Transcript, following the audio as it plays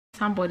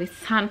somebody's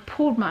son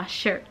pulled my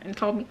shirt and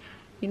told me,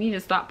 you need to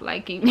stop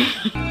liking me.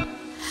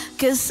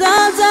 Cause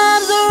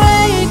sometimes the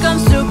rain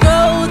comes to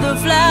grow the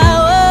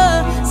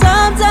flower,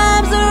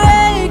 sometimes the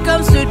rain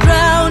comes to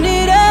drown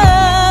it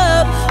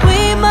up.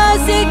 We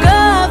must seek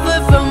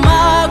comfort from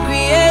our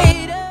Creator.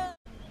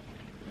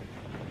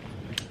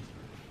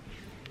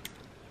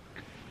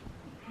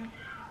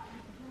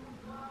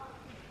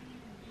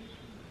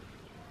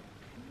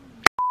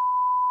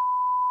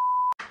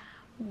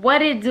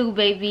 What it do,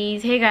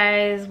 babies? Hey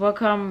guys,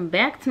 welcome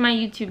back to my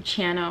YouTube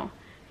channel.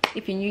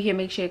 If you're new here,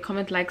 make sure you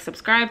comment, like,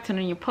 subscribe, turn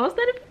on your post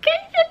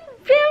notification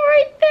bell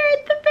right there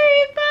at the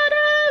very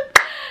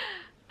bottom.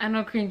 I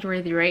know,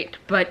 cringeworthy, right?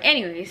 But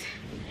anyways,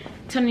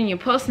 turn on your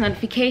post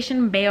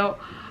notification bell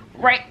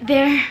right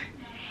there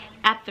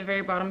at the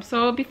very bottom.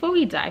 So before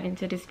we dive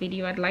into this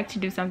video, I'd like to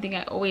do something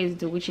I always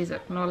do, which is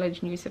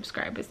acknowledge new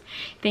subscribers.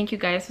 Thank you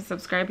guys for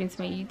subscribing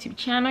to my YouTube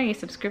channel. Your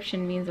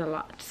subscription means a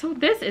lot. So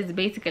this is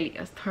basically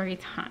a story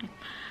time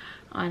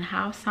on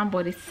how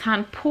somebody's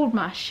son pulled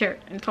my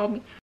shirt and told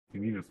me, you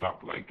need to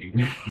stop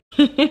liking.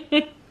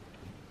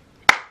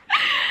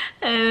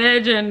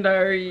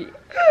 Legendary.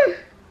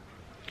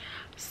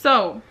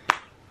 So,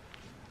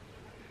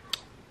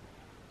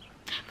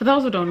 for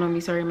those who don't know me,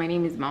 sorry, my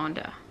name is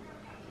Maunda.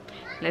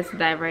 Let's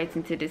dive right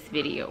into this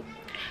video.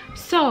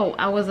 So,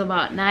 I was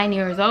about 9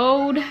 years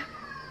old.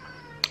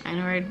 I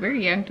know, right?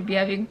 Very young to be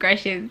having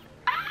crushes.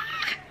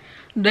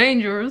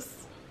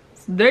 Dangerous.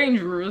 It's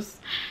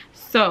dangerous.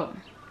 So,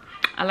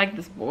 I like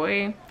this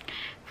boy.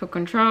 For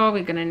control,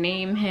 we're gonna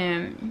name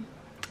him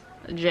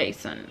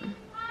Jason.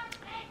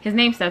 His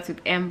name starts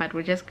with M, but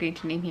we're just going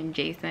to name him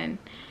Jason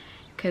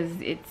because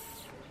it's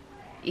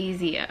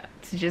easier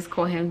to just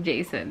call him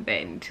Jason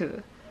than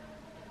to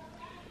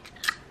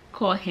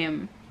call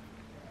him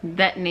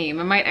that name.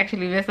 I might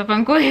actually mess up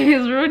and call him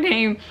his real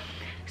name.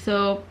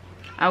 So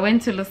I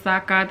went to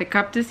Lusaka, the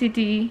capital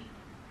city,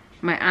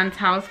 my aunt's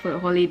house for a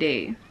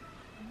holiday,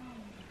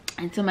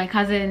 and so my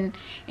cousin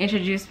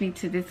introduced me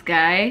to this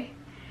guy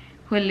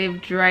who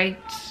lived right,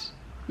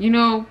 you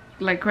know,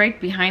 like right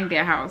behind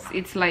their house.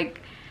 It's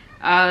like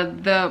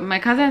my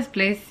cousin's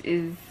place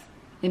is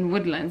in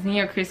Woodlands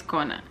near Chris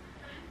Corner.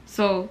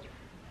 So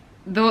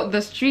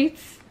the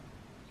streets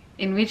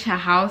in which her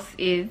house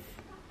is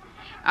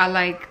are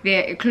like,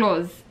 they're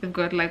closed. They've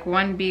got like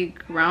one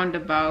big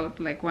roundabout,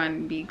 like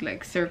one big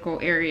like circle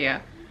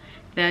area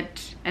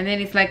that, and then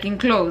it's like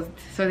enclosed,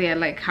 so they're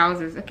like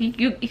houses. Okay,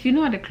 if you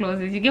know what a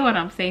close is, you get what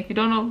I'm saying. If you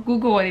don't know,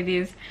 Google what it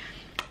is.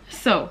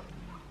 So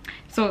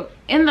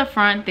in the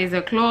front there's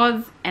a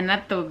close, and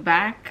at the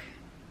back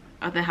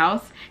of the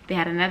house they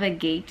had another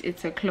gate.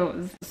 It's a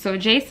close. So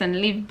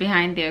Jason lived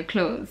behind their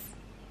close,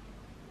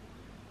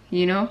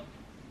 you know,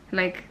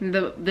 like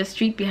the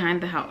street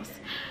behind the house.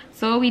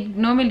 So we'd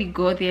normally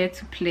go there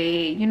to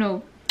play, you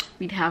know,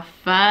 we'd have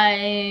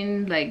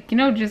fun, like, you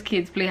know, just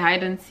kids play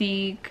hide and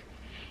seek,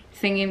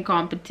 singing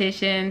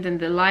competitions and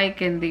the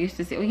like. And they used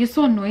to say, oh, you're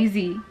so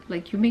noisy,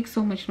 like you make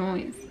so much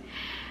noise.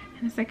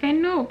 And it's like, I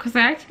know, because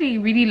I actually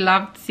really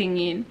loved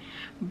singing,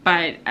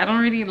 but I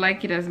don't really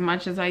like it as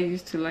much as I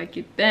used to like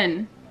it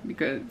then,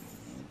 because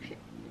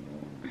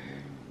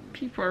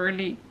people are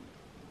really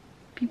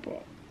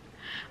people.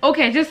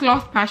 Okay, I just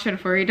lost passion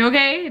for it.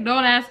 Okay,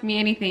 don't ask me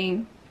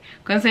anything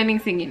concerning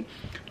singing.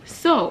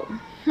 So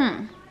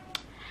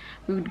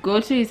we would go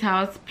to his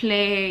house,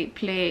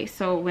 play.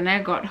 So when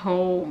I got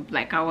home,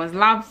 like, I was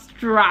love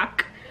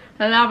struck,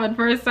 love at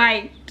first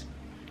sight.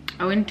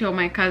 I went to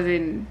my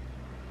cousin.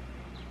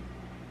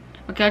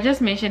 Okay, I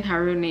just mentioned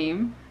her real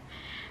name.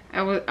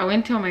 I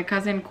went to my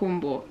cousin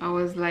Kumbo. I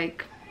was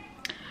like,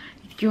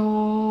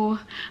 yo,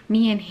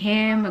 me and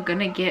him are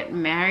gonna get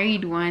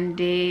married one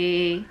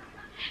day.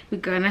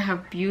 We're gonna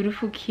have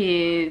beautiful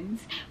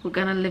kids. We're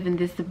gonna live in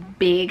this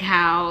big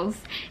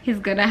house. He's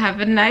gonna have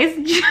a nice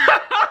job.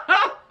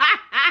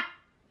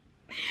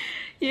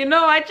 You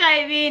know what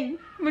I mean,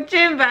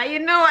 Muchimba, you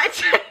know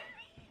what I mean.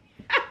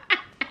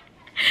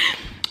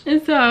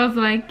 And so I was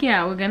like,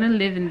 yeah, we're gonna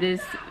live in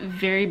this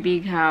very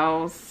big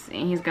house,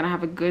 and he's gonna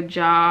have a good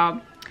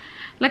job.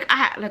 Like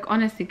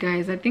honestly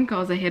guys, I think I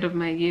was ahead of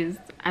my years.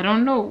 I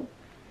don't know.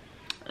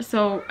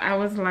 So I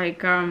was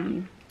like,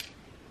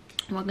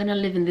 we're gonna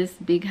live in this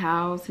big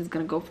house. He's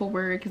gonna go for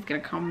work, he's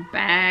gonna come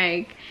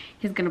back,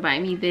 he's gonna buy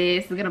me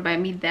this, he's gonna buy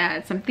me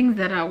that. Some things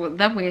that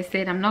that way I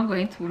said, I'm not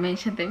going to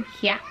mention them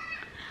here.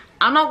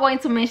 I'm not going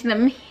to mention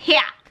them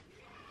here.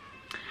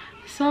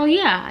 So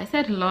yeah, I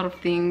said a lot of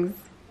things.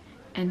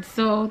 And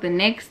so the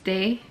next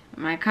day,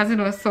 my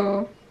cousin was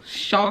so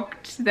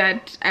shocked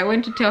that I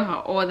went to tell her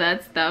all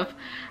that stuff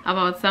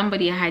about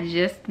somebody I had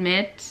just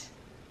met.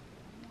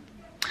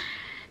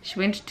 She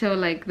went to tell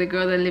like the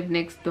girl that lived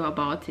next door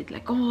about it.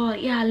 Like, oh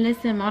yeah,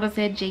 listen, mother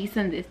said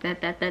Jason this,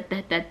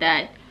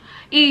 that.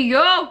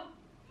 Yo,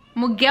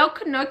 Miguel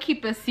could not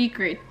keep a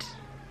secret.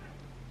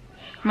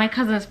 My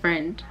cousin's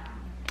friend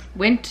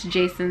went to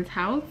Jason's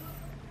house,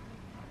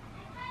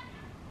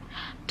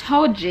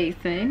 told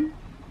Jason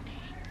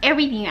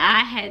everything I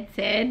had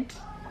said.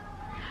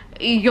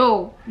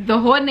 Yo, the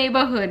whole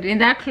neighborhood in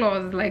that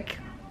clause, like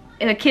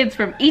the kids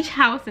from each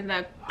house in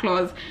that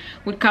clause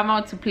would come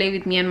out to play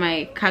with me and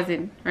my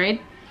cousin,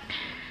 right?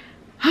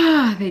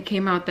 They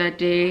came out that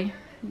day.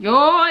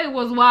 Yo, it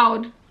was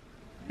wild.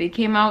 They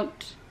came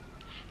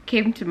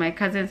to my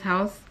cousin's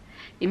house.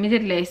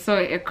 Immediately I saw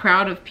a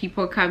crowd of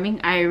people coming.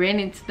 I ran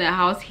into the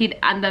house, hid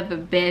under the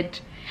bed,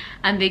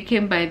 and they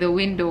came by the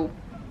window.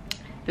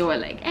 They were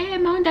like, hey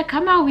Amanda,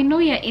 come out, we know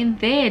you're in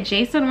there,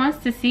 Jason wants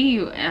to see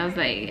you. And I was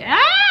like,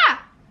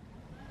 ah,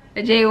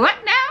 Jay, what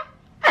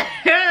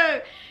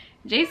now?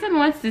 Jason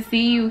wants to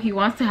see you, he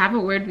wants to have a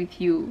word with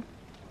you.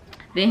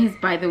 Then he's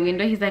by the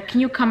window, he's like, can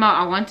you come out,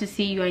 I want to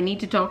see you, I need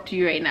to talk to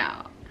you right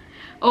now.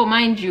 Oh,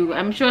 mind you,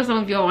 I'm sure some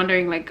of you are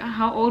wondering, like,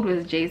 how old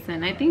was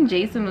Jason? I think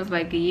Jason was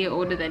like a year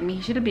older than me.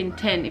 He should have been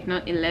 10 if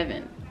not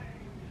 11.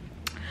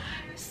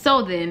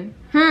 So then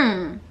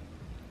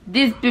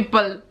these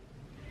people,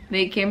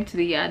 they came to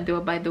the yard. They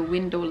were by the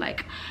window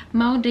like,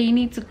 Maunda, you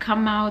need to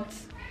come out,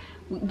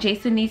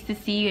 Jason needs to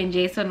see you. And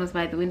Jason was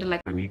by the window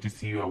like, I need to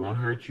see you, I won't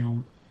hurt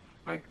you,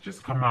 like,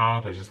 just come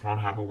out, I just want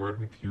to have a word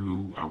with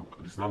you.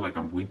 It's not like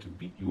I'm going to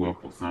beat you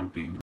up or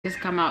something. Just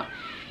come out.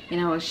 And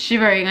I was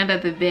shivering under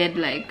the bed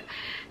like,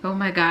 oh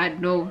my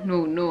god, no,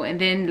 no, no. And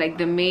then like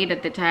the maid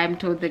at the time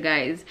told the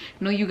guys,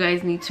 no, you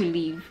guys need to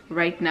leave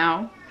right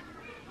now,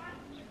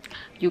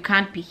 you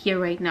can't be here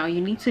right now,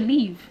 you need to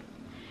leave.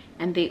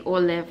 And they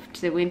all left.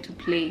 They went to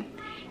play.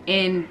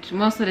 And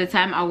most of the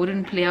time I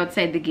wouldn't play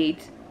outside the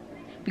gate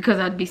because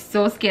I'd be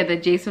so scared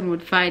that Jason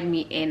would find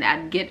me and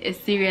I'd get a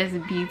serious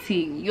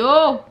beating.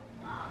 Yo,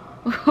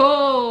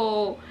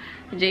 oh,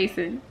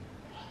 Jason,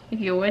 if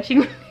you're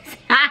watching this,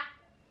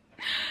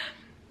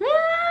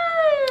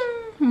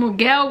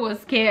 Miguel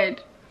was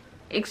scared,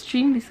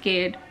 extremely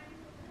scared.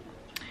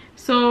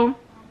 So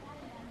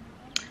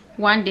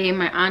one day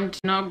my aunt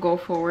did not go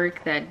for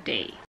work that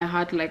day. I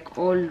had like,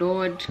 oh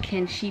Lord,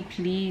 can she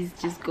please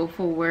just go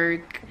for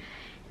work?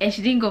 And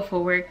she didn't go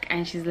for work,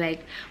 and she's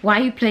like, why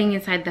are you playing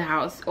inside the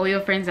house? All your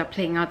friends are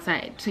playing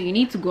outside, so you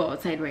need to go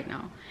outside right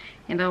now.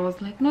 And I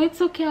was like, no, it's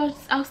okay,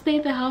 I'll stay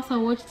in the house,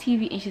 I'll watch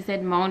TV. And she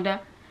said,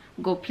 Maunda,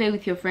 go play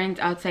with your friends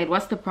outside,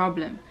 what's the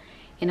problem?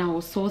 And I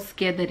was so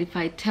scared that if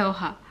I tell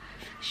her,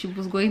 she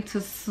was going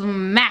to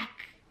smack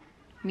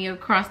me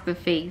across the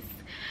face,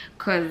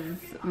 because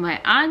my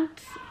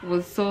aunt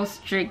was so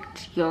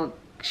strict. Yo,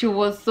 she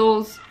was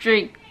so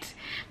strict.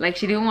 Like,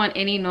 she didn't want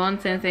any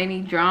nonsense,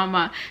 any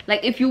drama.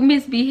 Like, if you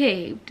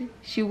misbehaved,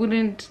 she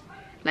wouldn't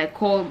like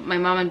call my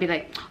mom and be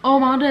like, oh,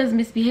 Maunda has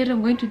misbehaved,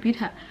 I'm going to beat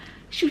her.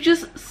 She would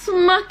just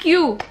smack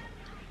you,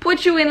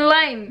 put you in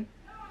line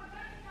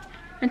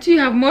until you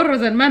have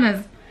morals and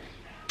manners.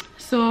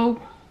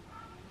 So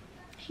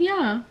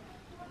yeah,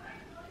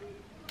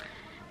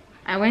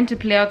 I went to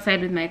play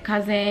outside with my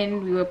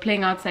cousin. We were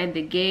playing outside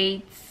the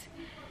gates,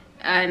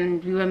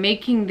 and we were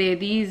making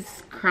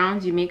these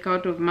crowns you make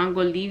out of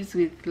mango leaves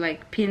with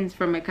like pins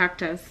from a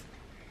cactus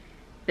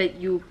that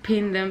you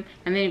pin them,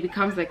 and then it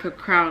becomes like a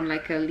crown,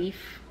 like a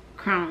leaf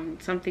crown,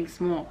 something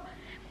small.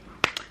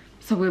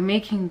 So we're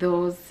making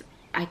those.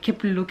 I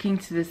kept looking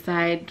to the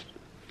side,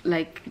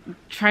 like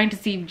trying to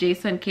see if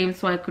Jason came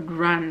so I could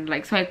run,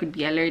 like so I could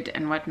be alert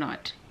and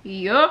whatnot.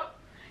 Yo,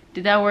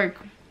 did that work?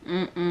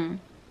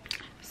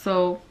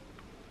 So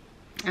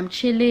I'm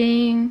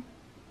chilling,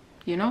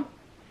 you know,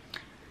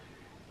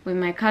 with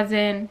my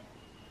cousin,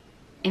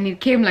 and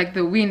it came like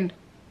the wind.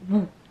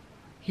 Woo.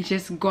 He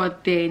just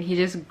got there and he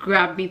just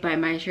grabbed me by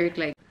my shirt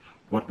like,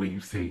 what were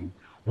you saying?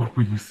 What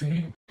were you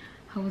saying?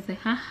 I was like,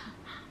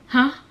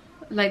 huh?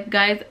 Like,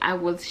 guys, I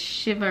was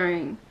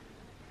shivering.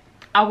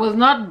 I was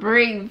not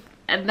brave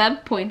at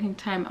that point in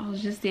time. I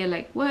was just there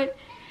like, what?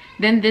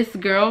 Then this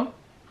girl,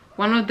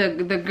 one of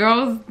the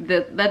girls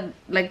that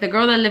like the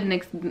girl that lived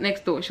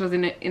next door, she was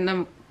in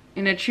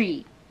a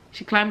tree.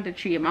 She climbed a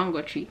tree, a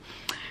mango tree,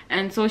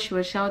 and so she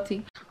was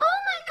shouting, oh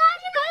my god,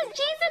 you guys,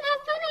 Jason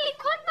has finally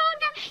caught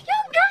Maunda, you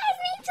guys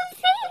need to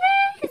see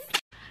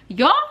this.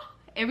 Yo,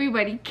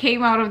 everybody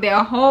came out of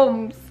their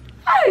homes.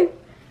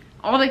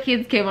 All the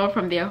kids came out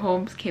from their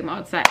homes, came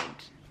outside,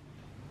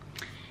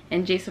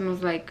 and Jason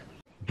was like,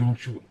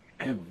 don't you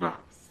ever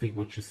say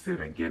what you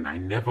said again. I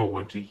never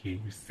want to hear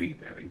you say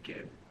that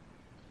again.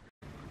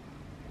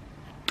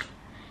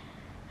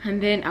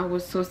 And then I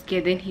was so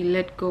scared. Then he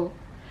let go.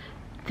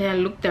 Then I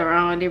looked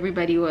around,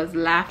 everybody was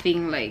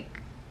laughing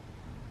like,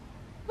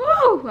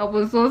 woo! I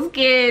was so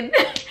scared.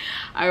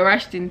 I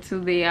rushed into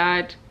the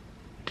yard,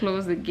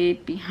 closed the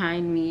gate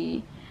behind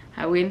me.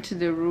 I went to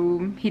the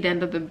room, hid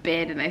under the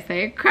bed, and I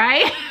started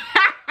crying.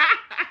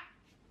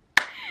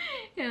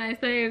 And I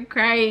started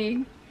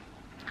crying.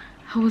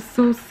 I was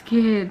so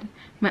scared.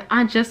 My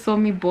aunt just saw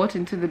me bolt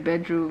into the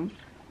bedroom,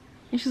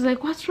 and she's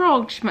like, what's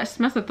wrong? She must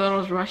have thought I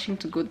was rushing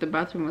to go to the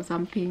bathroom or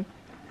something.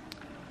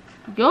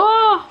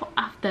 Yo,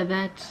 after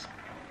that,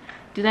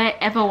 did I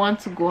ever want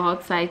to go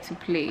outside to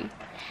play?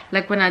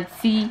 Like, when I'd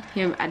see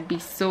him, I'd be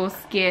so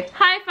scared.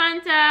 Hi,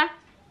 Fanta.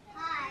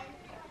 Hi.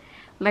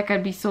 Like,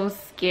 I'd be so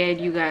scared,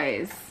 you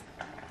guys.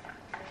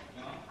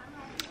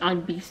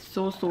 I'd be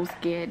so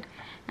scared.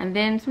 And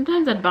then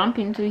sometimes I'd bump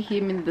into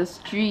him in the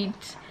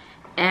street,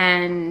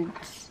 and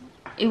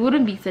it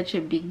wouldn't be such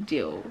a big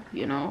deal,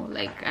 you know.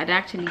 Like I'd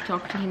actually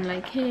talk to him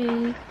like,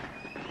 hey,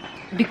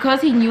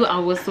 because he knew I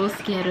was so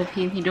scared of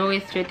him. He'd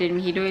always threaten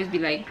me. He'd always be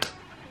like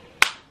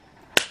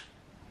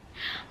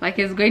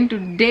he's going to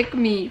dick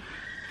me,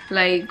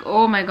 like,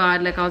 oh my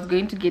god, like I was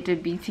going to get a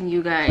beating,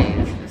 you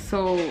guys.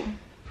 So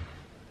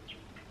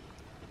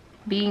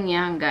being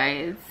young,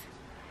 guys.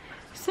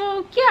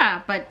 So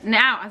yeah, but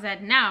now, as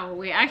at now,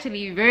 we're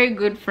actually very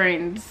good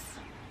friends.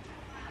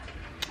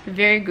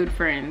 Very good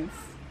friends.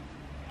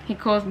 He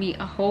calls me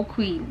a whole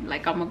queen,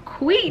 like I'm a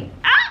queen.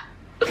 Ah!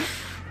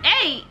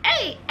 Hey,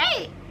 hey,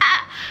 hey,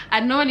 ah! I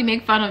normally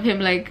make fun of him,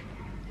 like,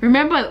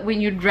 remember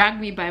when you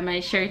dragged me by my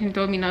shirt and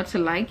told me not to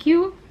like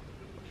you?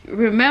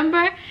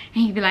 Remember? And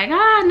he'd be like,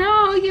 ah,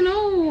 no, you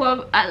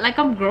know, like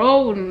I'm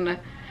grown.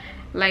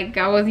 Like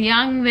I was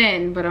young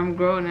then, but I'm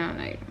grown now.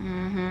 Like,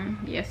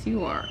 yes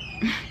you are.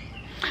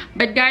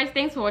 But guys,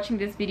 thanks for watching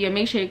this video.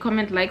 Make sure you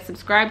comment, like,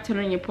 subscribe, turn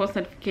on your post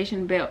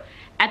notification bell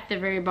at the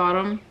very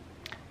bottom.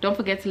 Don't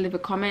forget to leave a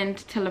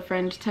comment, tell a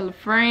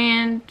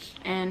friend,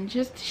 and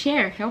just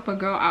share, help a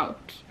girl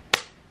out.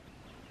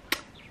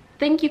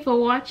 Thank you for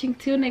watching.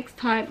 Till next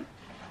time,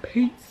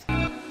 peace.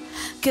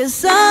 'Cause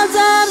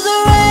sometimes